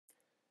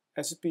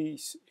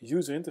SAP's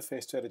user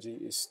interface strategy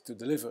is to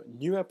deliver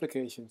new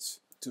applications,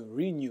 to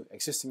renew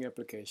existing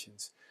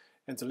applications,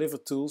 and deliver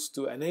tools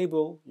to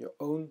enable your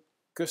own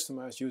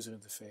customized user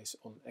interface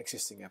on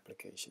existing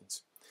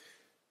applications.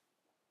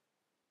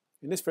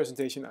 In this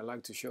presentation, I'd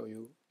like to show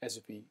you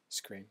SAP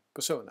Screen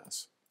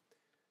Personas.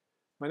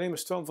 My name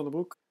is Twan van der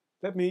Broek.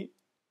 Let me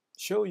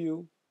show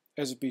you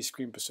SAP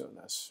Screen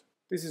Personas.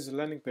 This is a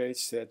landing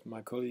page that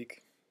my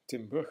colleague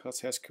Tim Burghardt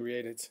has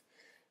created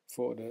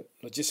for the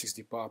logistics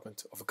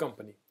department of a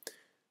company.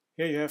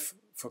 Here you have,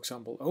 for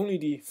example, only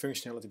the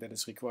functionality that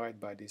is required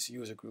by this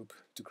user group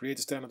to create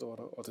a standard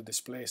order or to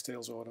display a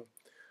sales order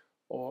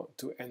or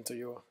to enter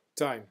your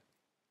time.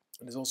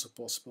 And it's also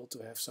possible to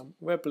have some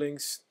web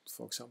links,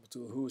 for example,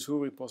 to a Who's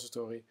Who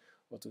repository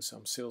or to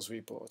some sales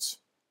reports.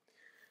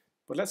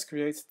 But let's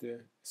create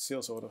the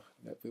sales order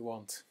that we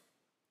want.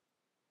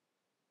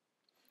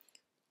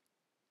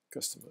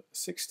 Customer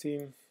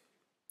 16,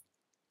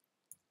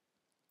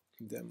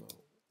 demo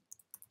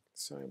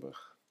cyber,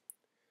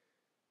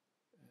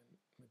 and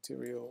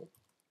material,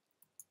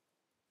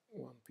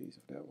 one piece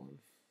of that one.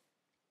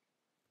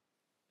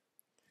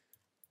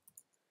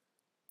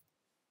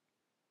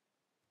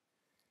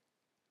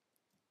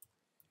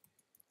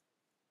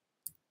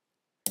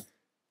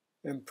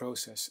 And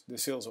process the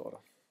sales order.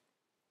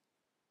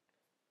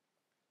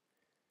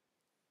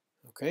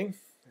 Okay,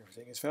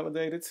 everything is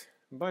validated.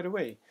 And by the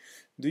way,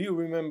 do you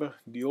remember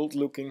the old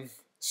looking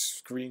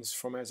screens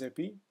from SAP?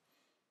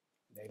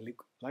 They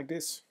look like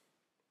this.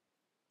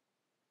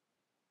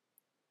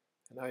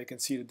 And now you can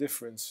see the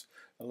difference.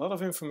 A lot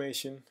of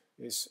information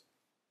is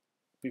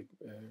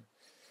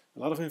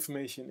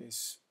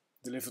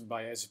delivered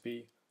by SAP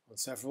on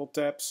several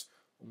tabs,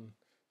 on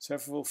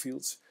several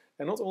fields,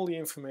 and not all the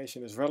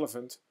information is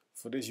relevant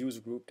for this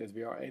user group that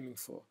we are aiming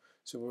for.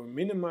 So we're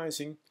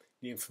minimizing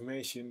the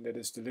information that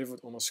is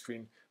delivered on a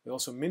screen. We're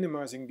also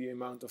minimizing the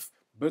amount of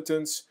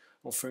buttons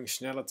or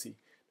functionality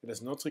that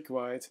is not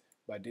required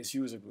by this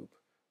user group.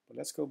 But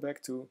let's go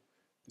back to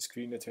the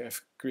screen that we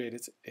have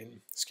created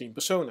in Screen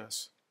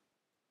Personas.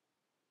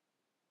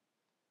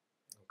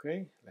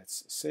 Okay,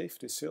 let's save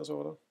this sales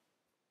order.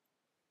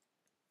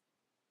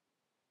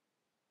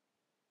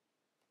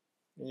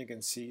 And you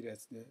can see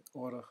that the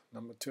order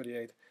number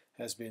 38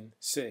 has been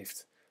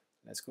saved.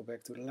 Let's go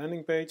back to the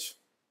landing page.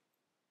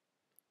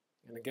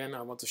 And again,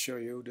 I want to show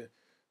you the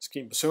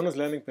Screen Personas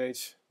landing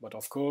page, but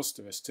of course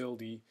there is still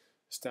the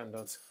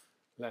standard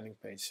landing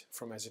page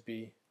from SAP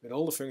with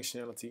all the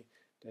functionality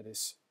that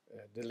is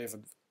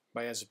delivered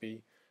by SAP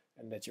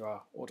and that you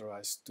are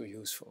authorized to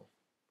use for.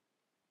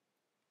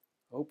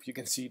 I hope you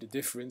can see the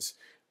difference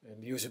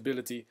and the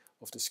usability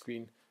of the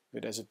screen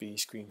with SAP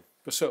Screen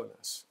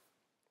Personas.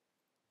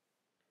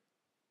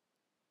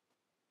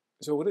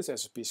 So what is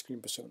SAP Screen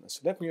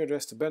Personas? Let me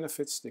address the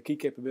benefits, the key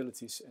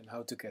capabilities, and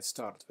how to get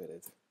started with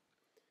it.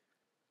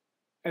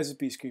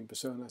 SAP Screen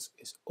Personas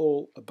is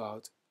all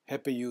about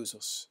happy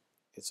users.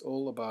 It's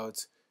all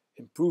about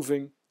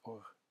improving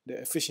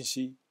the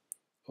efficiency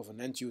of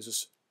an end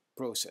user's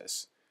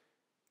process.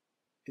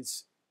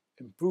 It's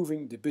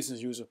improving the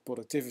business user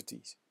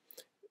productivity.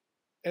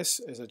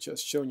 As I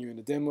just shown you in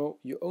the demo,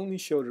 you only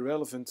show the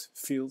relevant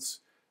fields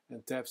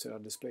and tabs that are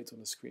displayed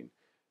on the screen.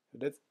 So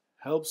that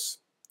helps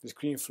the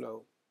screen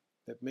flow.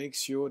 That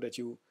makes sure that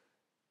you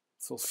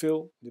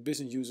fulfill the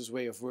business user's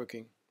way of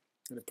working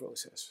in the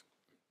process.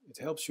 It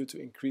helps you to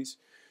increase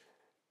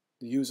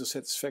the user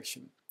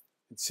satisfaction.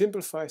 It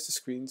simplifies the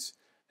screens,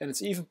 and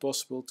it's even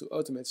possible to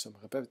automate some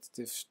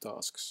repetitive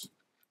tasks.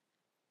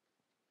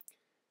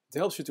 It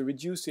helps you to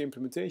reduce the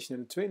implementation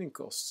and the training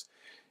costs.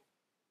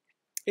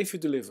 If you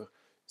deliver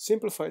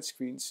simplified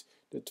screens,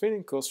 the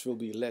training costs will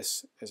be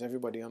less, as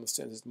everybody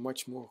understands it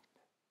much more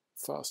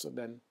faster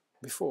than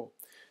before.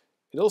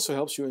 It also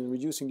helps you in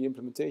reducing the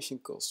implementation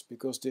costs,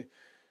 because the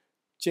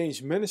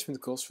change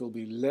management costs will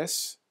be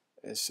less,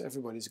 as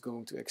everybody is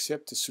going to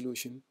accept the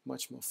solution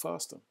much more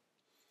faster.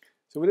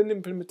 So within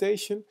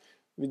implementation,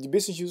 with the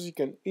business user, you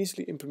can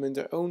easily implement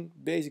their own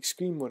basic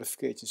screen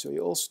modifications. So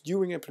you also,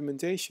 during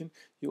implementation,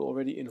 you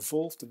already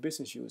involve the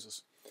business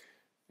users.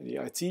 And the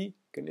IT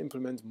can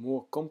implement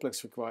more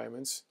complex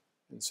requirements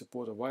and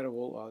support a wider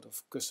rollout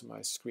of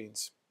customized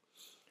screens.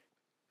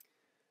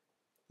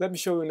 Let me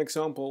show you an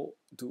example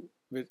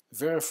with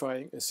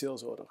verifying a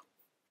sales order.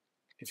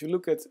 If you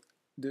look at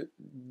the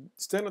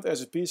standard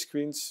SAP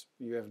screens,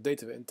 you have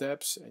data in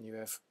tabs and you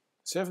have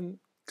 7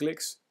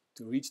 clicks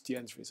to reach the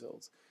end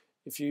result.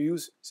 If you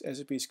use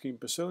SAP Screen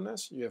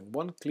Personas, you have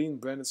one clean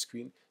branded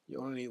screen, you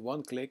only need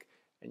 1 click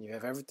and you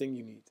have everything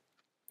you need.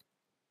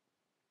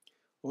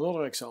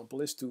 Another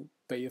example is to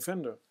pay a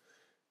vendor.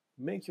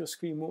 Make your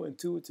screen more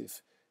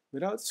intuitive.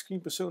 Without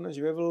Screen Personas,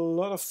 you have a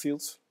lot of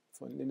fields.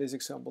 In this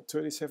example,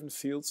 37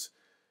 fields,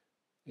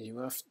 and you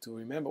have to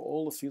remember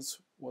all the fields,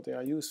 what they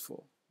are used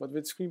for. But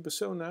with Screen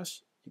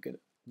Personas, you can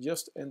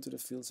just enter the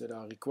fields that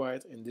are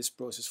required in this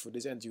process for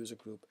this end user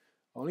group.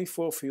 Only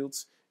 4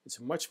 fields. It's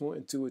much more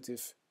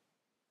intuitive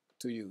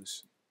to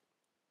use.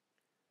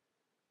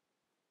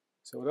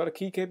 So what are the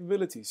key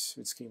capabilities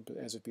with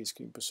SAP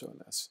Screen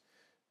Personas?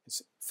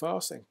 It's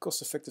fast and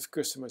cost-effective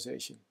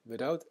customization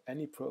without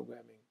any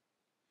programming.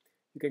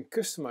 You can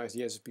customize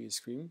the SAP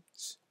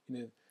screens in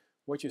a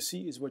what you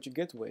see is what you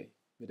get way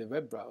with a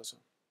web browser.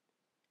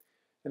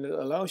 And it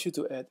allows you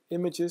to add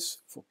images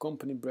for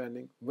company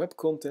branding, web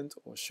content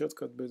or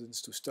shortcut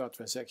buttons to start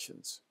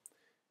transactions.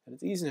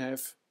 And it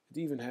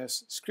even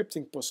has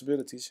scripting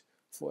possibilities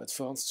for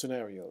advanced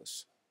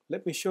scenarios.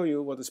 Let me show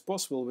you what is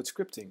possible with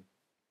scripting.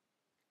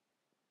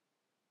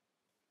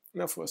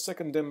 Now for a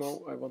second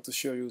demo I want to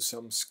show you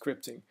some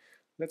scripting.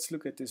 Let's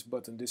look at this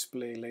button,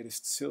 display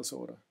latest sales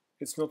order.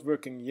 It's not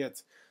working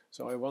yet,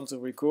 so I want to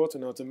record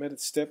an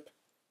automated step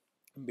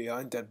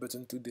behind that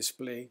button to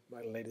display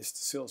my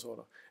latest sales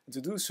order. And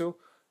to do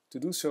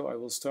so I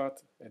will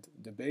start at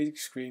the basic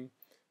screen.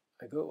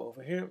 I go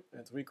over here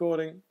at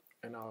recording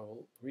and I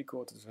will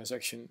record the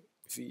transaction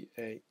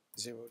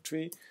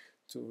VA03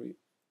 to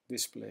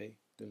display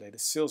the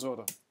latest sales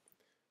order.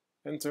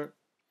 Enter.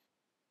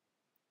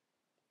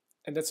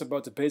 And that's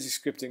about the basic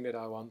scripting that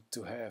I want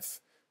to have.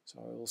 So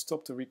I will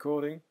stop the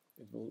recording.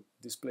 It will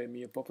display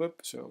me a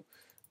pop-up. So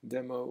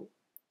demo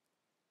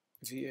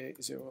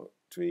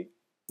VA03,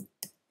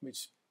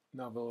 which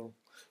now will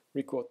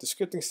record the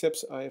scripting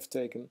steps I have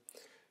taken,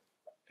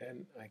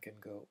 and I can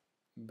go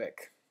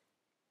back.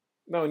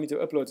 Now I need to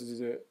upload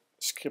the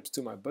script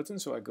to my button,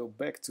 so I go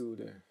back to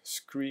the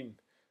screen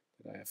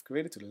that I have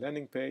created, to the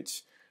landing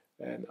page,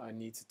 and I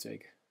need to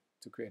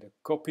create a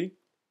copy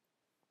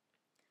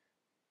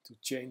to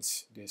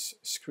change this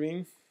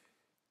screen.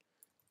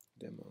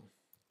 Demo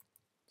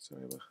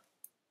server.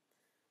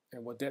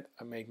 And with that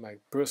I make my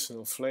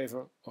personal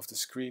flavor of the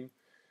screen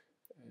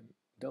and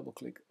double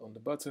click on the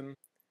button.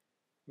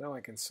 Now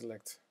I can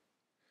select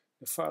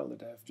the file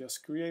that I have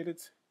just created,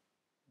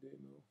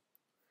 demo,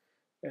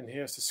 and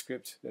here's the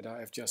script that I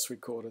have just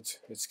recorded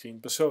with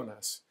Screen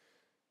Personas.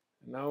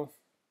 And now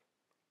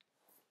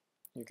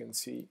you can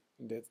see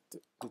that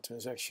the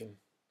transaction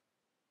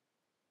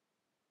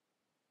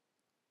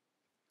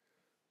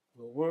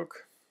will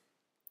work.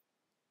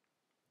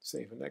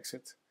 Save and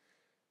exit.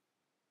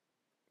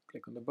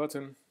 Click on the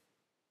button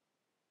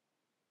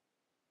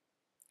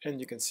and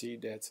you can see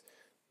that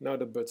now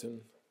the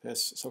button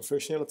has some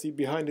functionality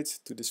behind it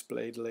to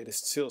display the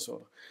latest sales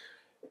order.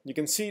 You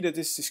can see that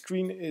this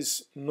screen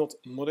is not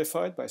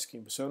modified by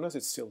Screen Personas,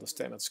 it's still the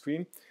standard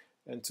screen.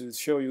 And to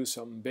show you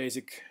some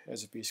basic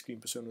SAP Screen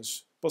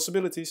Personas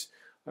possibilities,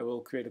 I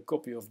will create a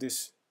copy of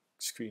this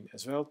screen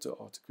as well to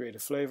create a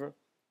flavor.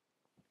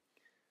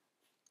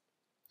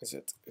 Is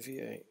it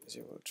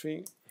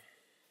VA03?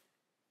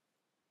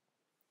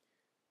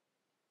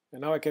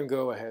 And now I can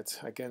go ahead.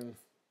 I can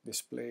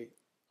display,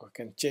 I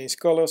can change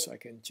colors, I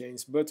can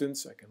change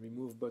buttons, I can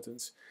remove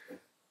buttons.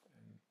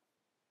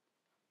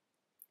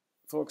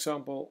 For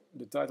example,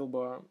 the title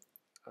bar,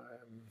 I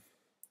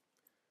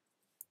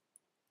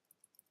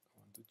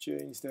want to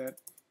change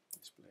that,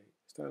 display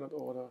standard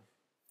order,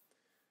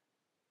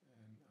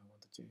 and I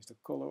want to change the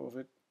color of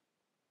it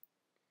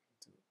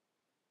to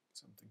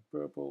something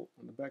purple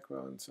on the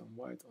background, some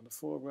white on the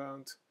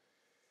foreground.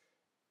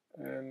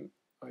 And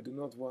I do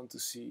not want to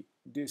see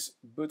this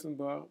button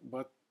bar,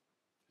 but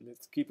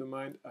let's keep in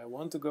mind I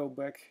want to go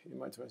back in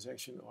my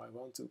transaction, or I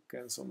want to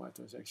cancel my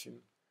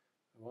transaction.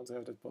 I want to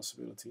have that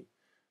possibility.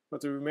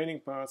 But the remaining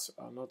parts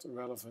are not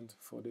relevant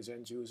for this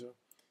end user.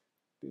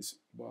 This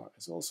bar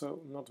is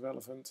also not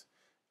relevant.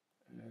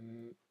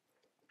 And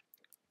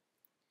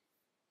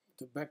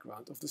the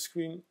background of the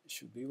screen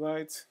should be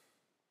white.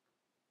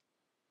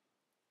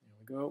 Here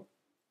we go.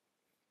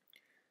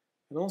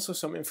 And also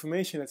some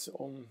information that's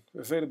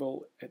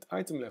available at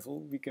item level,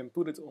 we can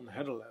put it on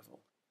header level.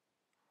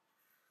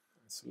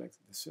 Select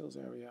the sales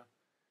area,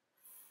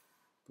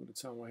 put it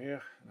somewhere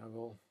here, and I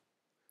will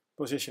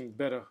position it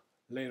better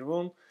later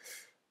on.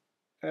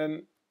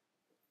 And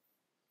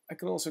I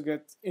can also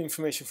get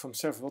information from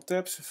several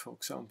tabs. For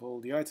example,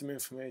 the item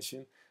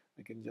information,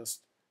 I can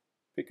just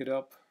pick it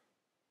up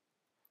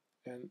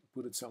and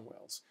put it somewhere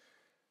else.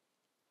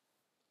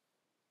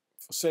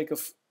 For sake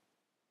of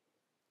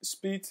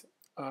speed,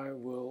 I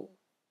will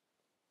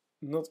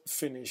not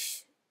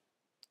finish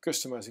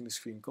customizing the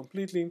screen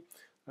completely.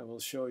 I will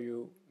show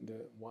you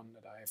the one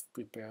that I have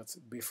prepared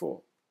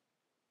before.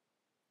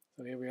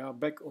 So here we are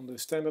back on the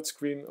standard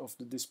screen of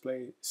the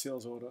display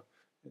sales order.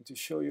 And to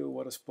show you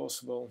what is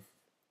possible,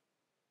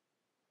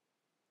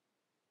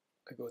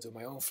 I go to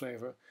my own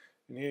flavor.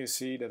 And here you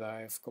see that I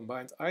have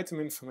combined item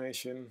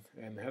information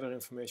and header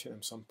information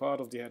and some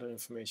part of the header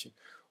information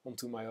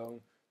onto my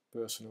own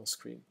personal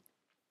screen.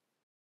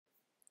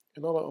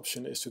 Another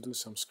option is to do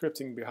some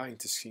scripting behind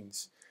the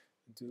scenes.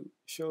 And to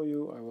show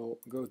you, I will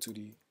go to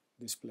the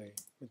display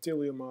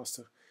material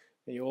master,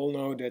 and you all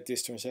know that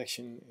this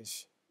transaction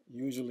is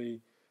usually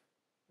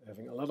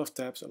having a lot of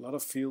tabs, a lot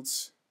of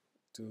fields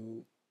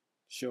to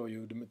show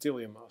you the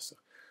material master.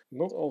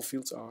 Not all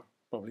fields are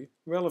probably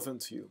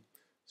relevant to you.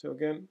 So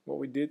again, what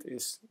we did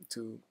is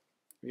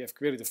we have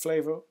created a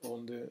flavor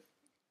on the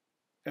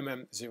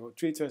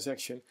MM03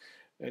 transaction,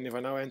 and if I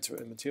now enter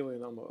a material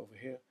number over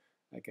here,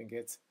 I can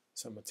get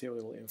some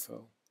material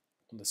info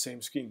on the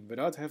same screen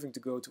without having to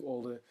go to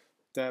all the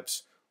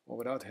tabs or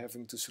without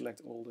having to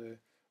select all the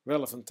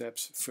relevant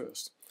tabs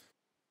first.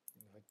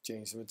 I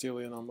change the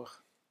material number.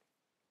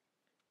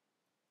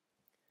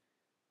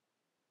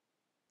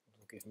 It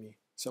will give me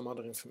some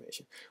other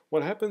information.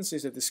 What happens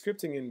is that the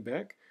scripting in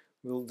back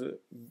will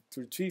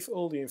retrieve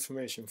all the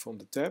information from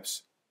the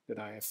tabs that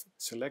I have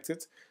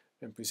selected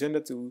and present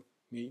it to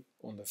me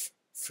on the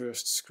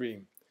first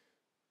screen.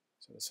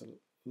 So it's a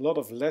lot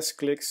of less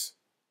clicks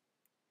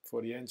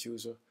for the end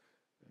user,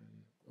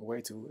 a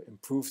way to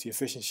improve the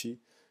efficiency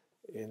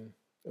in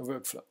a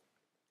workflow.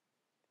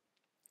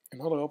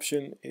 Another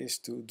option is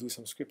to do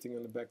some scripting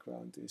in the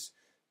background, is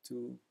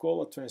to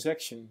call a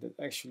transaction that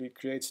actually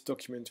creates a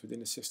document within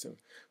the system.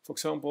 For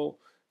example,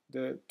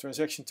 the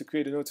transaction to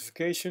create a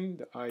notification,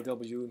 the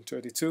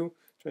IW32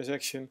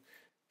 transaction.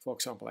 For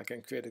example, I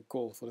can create a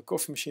call for the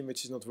coffee machine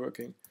which is not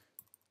working.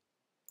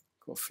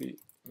 Coffee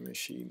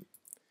machine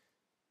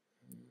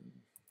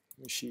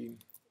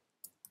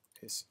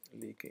is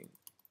leaking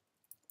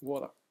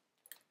water.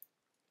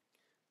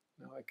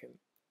 Now I can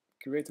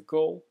create a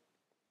call,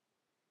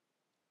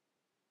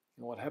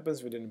 and what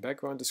happens within the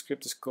background, the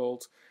script is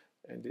called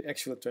and the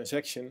actual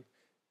transaction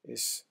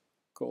is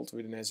called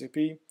within SAP,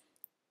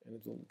 and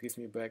it will give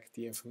me back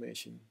the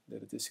information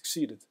that it is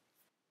succeeded.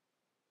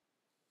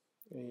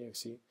 And you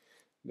see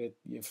that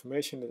the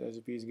information that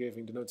SAP is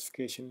giving the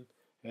notification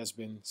has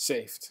been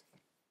saved.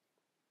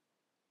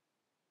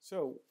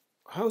 So,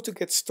 how to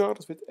get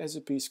started with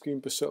SAP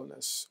Screen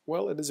Personas?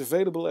 Well, it is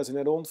available as an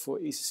add-on for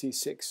ECC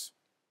 6.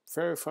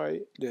 Verify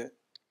the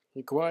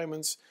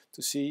requirements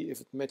to see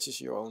if it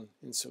matches your own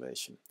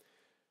installation.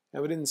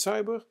 And within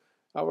Cyber,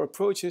 our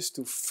approach is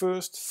to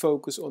first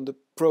focus on the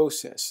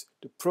process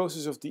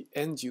of the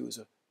end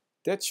user.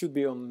 That should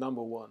be on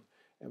number one.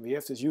 And we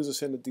have this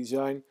user-centered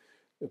design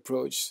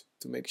approach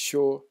to make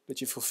sure that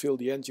you fulfill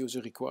the end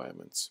user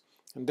requirements.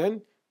 And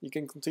then you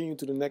can continue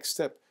to the next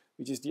step,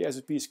 which is the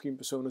SAP Screen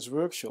Personas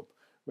workshop,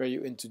 where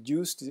you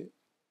introduce the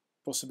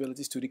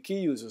possibilities to the key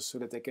users so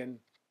that they can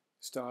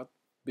start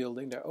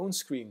building their own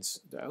screens,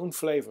 their own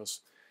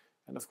flavors.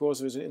 And of course,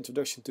 there is an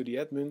introduction to the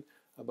admin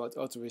about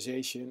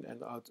authorization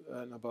and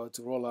about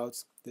to roll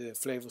out the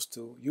flavors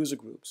to user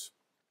groups.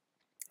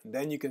 And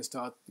then you can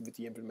start with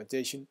the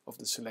implementation of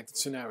the selected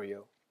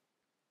scenario.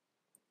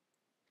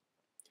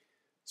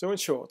 So in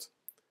short,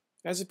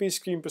 SAP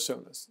Screen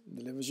Personas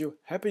delivers you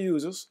happy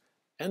users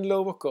and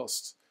lower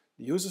costs.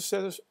 The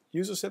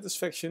user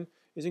satisfaction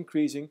is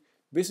increasing,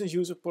 business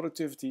user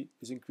productivity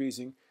is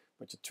increasing,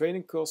 but your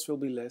training costs will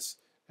be less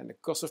and the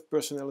cost of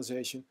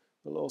personalization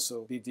will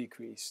also be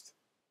decreased.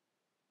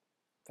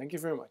 Thank you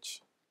very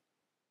much.